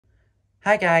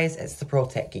Hi guys, it's the Pro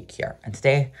Tech Geek here, and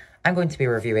today I'm going to be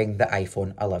reviewing the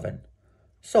iPhone 11.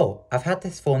 So, I've had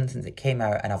this phone since it came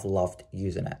out and I've loved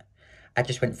using it. I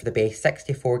just went for the base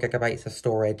 64GB of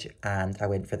storage and I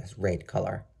went for this red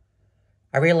colour.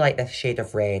 I really like this shade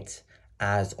of red,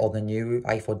 as on the new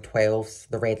iPhone 12s,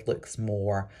 the red looks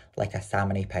more like a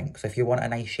salmony pink. So if you want a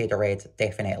nice shade of red,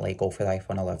 definitely go for the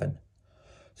iPhone 11.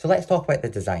 So let's talk about the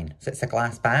design. So it's a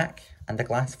glass back and a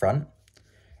glass front.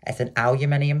 It's an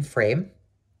aluminium frame,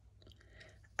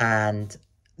 and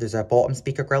there's a bottom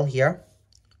speaker grill here,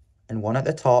 and one at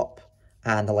the top,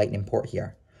 and a lightning port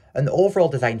here. And the overall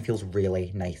design feels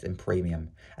really nice and premium,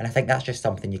 and I think that's just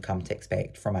something you come to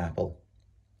expect from Apple.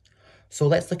 So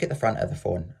let's look at the front of the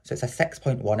phone. So it's a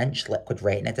 6.1-inch liquid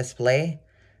retina display,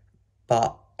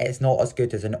 but it's not as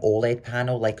good as an OLED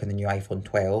panel like on the new iPhone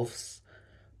 12s,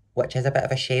 which is a bit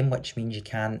of a shame, which means you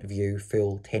can't view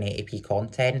full 1080p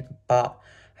content, but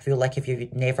I feel like if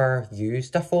you've never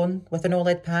used a phone with an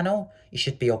OLED panel, you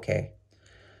should be okay.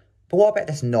 But what about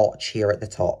this notch here at the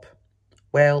top?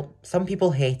 Well, some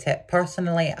people hate it.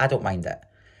 Personally, I don't mind it.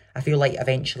 I feel like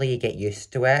eventually you get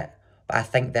used to it, but I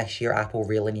think this year Apple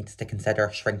really needs to consider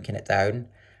shrinking it down,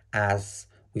 as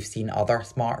we've seen other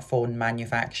smartphone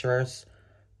manufacturers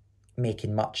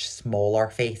making much smaller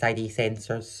Face ID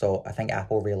sensors, so I think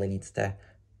Apple really needs to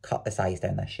cut the size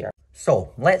down this year.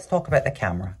 So, let's talk about the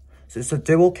camera. So it's a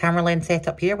dual camera lens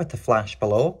setup here with the flash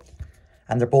below,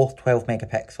 and they're both 12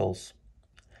 megapixels.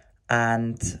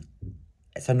 And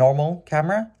it's a normal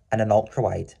camera and an ultra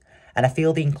wide. And I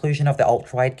feel the inclusion of the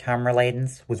ultra wide camera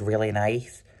lens was really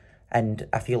nice, and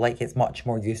I feel like it's much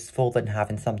more useful than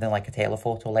having something like a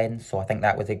telephoto lens, so I think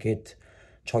that was a good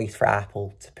choice for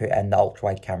Apple to put in the ultra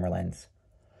wide camera lens.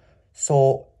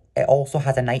 So it also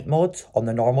has a night mode on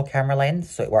the normal camera lens,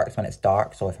 so it works when it's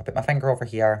dark. So if I put my finger over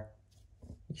here,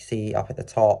 you see up at the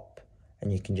top,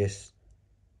 and you can just,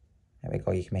 there we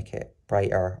go, you can make it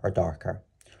brighter or darker.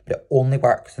 But it only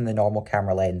works in the normal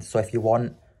camera lens. So if you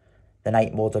want the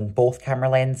night mode on both camera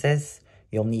lenses,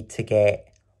 you'll need to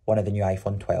get one of the new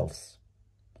iPhone 12s.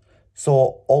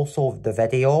 So also the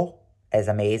video is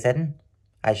amazing,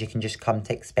 as you can just come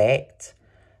to expect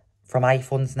from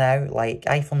iPhones now. Like,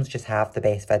 iPhones just have the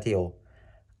best video.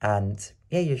 And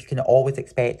yeah, you can always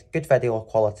expect good video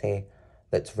quality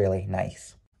that's really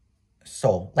nice.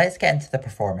 So let's get into the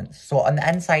performance. So on the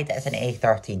inside, it's an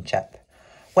A13 chip,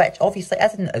 which obviously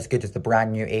isn't as good as the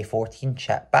brand new A14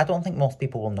 chip, but I don't think most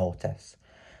people will notice,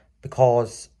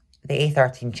 because the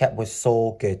A13 chip was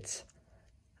so good,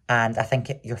 and I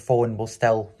think your phone will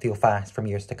still feel fast from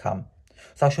years to come.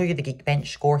 So I'll show you the Geekbench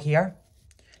score here.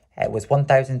 It was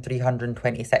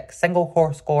 1,326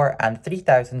 single-core score and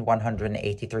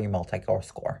 3,183 multi-core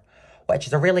score, which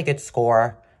is a really good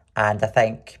score, and I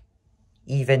think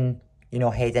even, you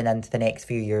know, heading into the next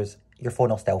few years, your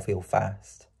phone will still feel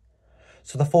fast.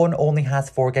 So the phone only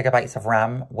has 4GB of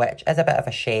RAM, which is a bit of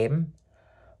a shame.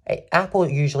 Apple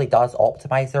usually does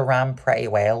optimize their RAM pretty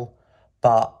well,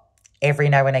 but every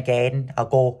now and again, I'll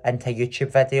go into a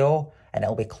YouTube video and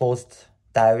it'll be closed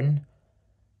down.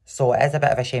 So it is a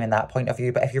bit of a shame in that point of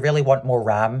view, but if you really want more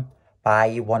RAM,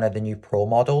 buy one of the new Pro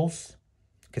models,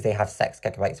 because they have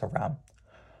 6GB of RAM.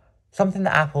 Something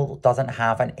that Apple doesn't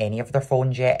have on any of their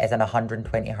phones yet is an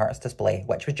 120Hz display,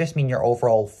 which would just mean your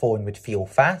overall phone would feel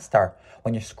faster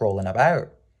when you're scrolling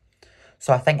about.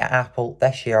 So I think Apple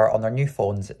this year on their new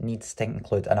phones needs to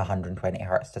include an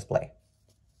 120Hz display.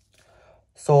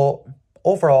 So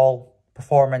overall,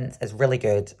 performance is really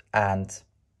good, and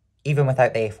even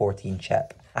without the A14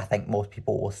 chip, I think most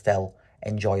people will still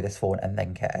enjoy this phone and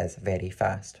think it is very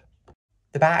fast.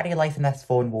 The battery life in this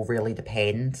phone will really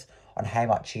depend on how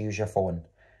much you use your phone.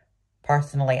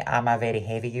 Personally, I'm a very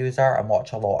heavy user and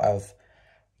watch a lot of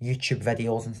YouTube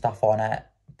videos and stuff on it.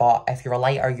 But if you're a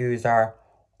lighter user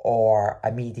or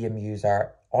a medium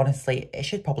user, honestly, it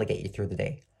should probably get you through the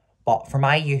day. But for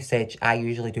my usage, I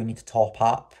usually do need to top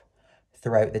up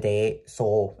throughout the day.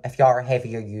 So if you're a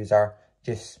heavier user,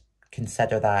 just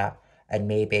consider that and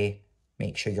maybe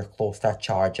make sure you're close to a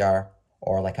charger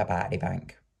or like a battery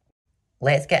bank.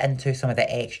 Let's get into some of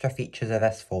the extra features of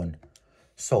this phone.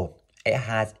 So, it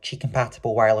has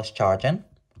Qi-compatible wireless charging.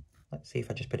 Let's see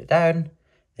if I just put it down.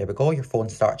 There we go, your phone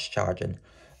starts charging.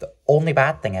 The only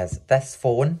bad thing is, this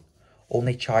phone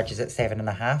only charges at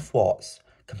 7.5 watts,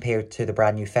 compared to the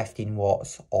brand new 15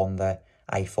 watts on the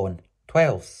iPhone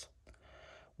 12s.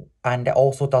 And it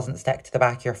also doesn't stick to the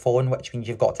back of your phone, which means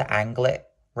you've got to angle it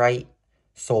right.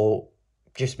 So,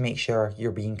 just make sure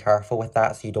you're being careful with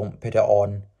that so you don't put it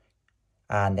on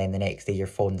and then the next day your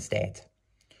phone's dead.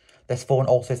 This phone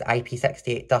also is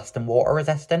IP68 dust and water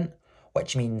resistant,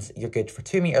 which means you're good for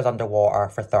 2 meters underwater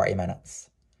for 30 minutes.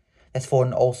 This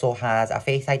phone also has a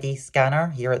Face ID scanner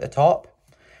here at the top,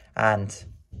 and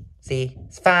see,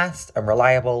 it's fast and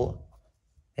reliable.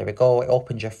 There we go, it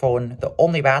opens your phone. The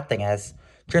only bad thing is,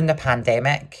 during the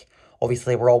pandemic,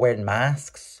 obviously we're all wearing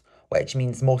masks, which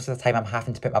means most of the time I'm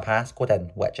having to put my passcode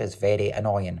in, which is very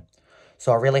annoying.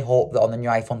 So I really hope that on the new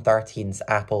iPhone 13s,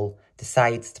 Apple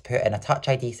decides to put in a Touch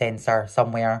ID sensor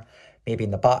somewhere, maybe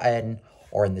in the button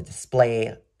or in the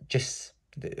display, just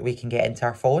that we can get into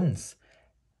our phones.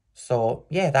 So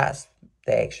yeah, that's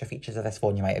the extra features of this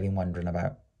phone you might have been wondering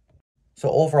about. So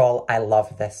overall, I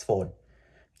love this phone.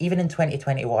 Even in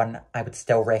 2021, I would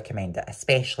still recommend it,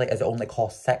 especially as it only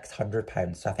costs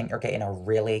 £600. So I think you're getting a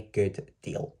really good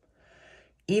deal.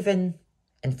 Even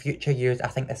in future years, I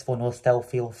think this phone will still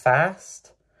feel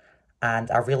fast.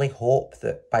 And I really hope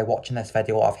that by watching this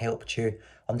video, I've helped you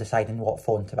on deciding what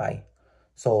phone to buy.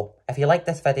 So if you like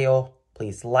this video,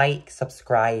 please like,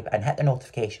 subscribe, and hit the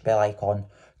notification bell icon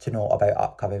to know about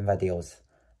upcoming videos.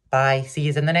 Bye, see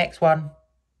you in the next one.